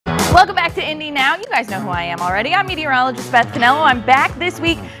Welcome back to Indy Now. You guys know who I am already. I'm Meteorologist Beth Finello. I'm back this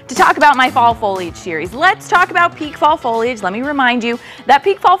week to talk about my fall foliage series. Let's talk about peak fall foliage. Let me remind you that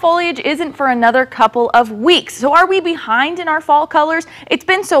peak fall foliage isn't for another couple of weeks. So are we behind in our fall colors? It's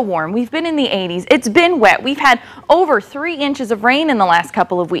been so warm. We've been in the 80s. It's been wet. We've had over 3 inches of rain in the last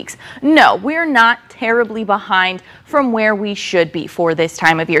couple of weeks. No, we're not terribly behind from where we should be for this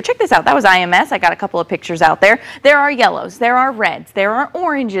time of year. Check this out. That was IMS. I got a couple of pictures out there. There are yellows, there are reds, there are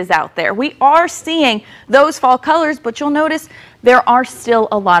oranges out there. We are seeing those fall colors, but you'll notice there are still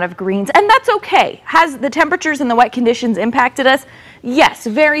a lot of greens, and that's okay. Has the temperatures and the wet conditions impacted us? Yes,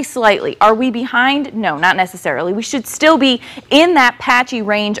 very slightly. Are we behind? No, not necessarily. We should still be in that patchy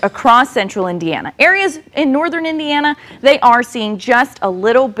range across central Indiana. Areas in northern Indiana, they are seeing just a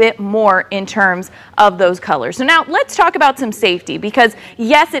little bit more in terms of those colors. So now let's talk about some safety, because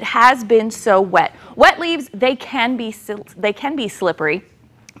yes, it has been so wet. Wet leaves, they can be slippery.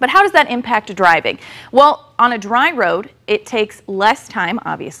 But how does that impact driving? Well, on a dry road, it takes less time,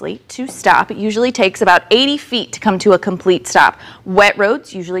 obviously, to stop. It usually takes about 80 feet to come to a complete stop. Wet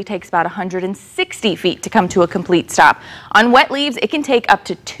roads usually takes about 160 feet to come to a complete stop. On wet leaves, it can take up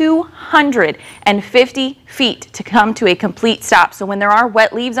to 250 feet to come to a complete stop. So when there are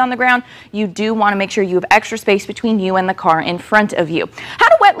wet leaves on the ground, you do want to make sure you have extra space between you and the car in front of you. How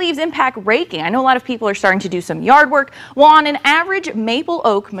do wet leaves impact raking? I know a lot of people are starting to do some yard work. Well, on an average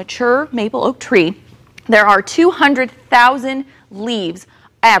mature maple oak tree, there are 200,000 leaves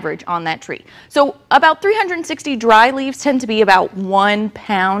average on that tree. So about 360 dry leaves tend to be about 1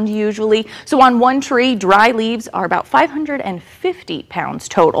 pound usually. So on one tree, dry leaves are about 550 pounds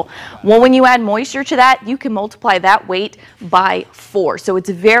total. Well, when you add moisture to that, you can multiply that weight by 4. So it's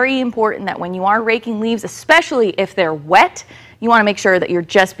very important that when you are raking leaves, especially if they're wet, you want to make sure that you're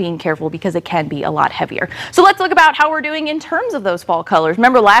just being careful, because it can be a lot heavier. So let's look about how we're doing in terms of those fall colors.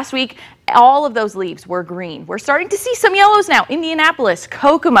 Remember last week, all of those leaves were green. We're starting to see some yellows now. Indianapolis,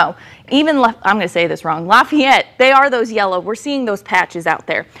 Kokomo, even, I'm going to say this wrong, Lafayette, they are those yellow. We're seeing those patches out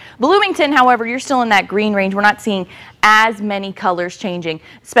there. Bloomington, however, you're still in that green range. We're not seeing as many colors changing,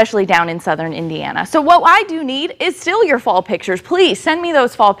 especially down in southern Indiana. So what I do need is still your fall pictures. Please send me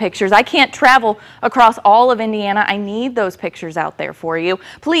those fall pictures. I can't travel across all of Indiana. I need those pictures out there for you.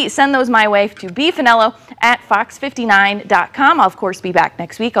 Please send those my way to bfinello@fox59.com. I'll of course be back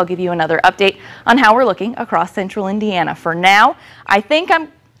next week. I'll give you another update on how we're looking across central Indiana. For now, I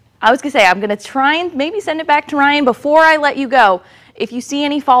was going to say I'm going to try and maybe send it back to Ryan before I let you go. If you see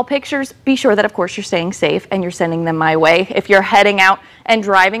any fall pictures, be sure that, of course, you're staying safe and you're sending them my way. If you're heading out and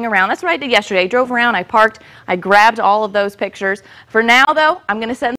driving around, that's what I did yesterday. I drove around, I parked, I grabbed all of those pictures. For now, though, I'm going to send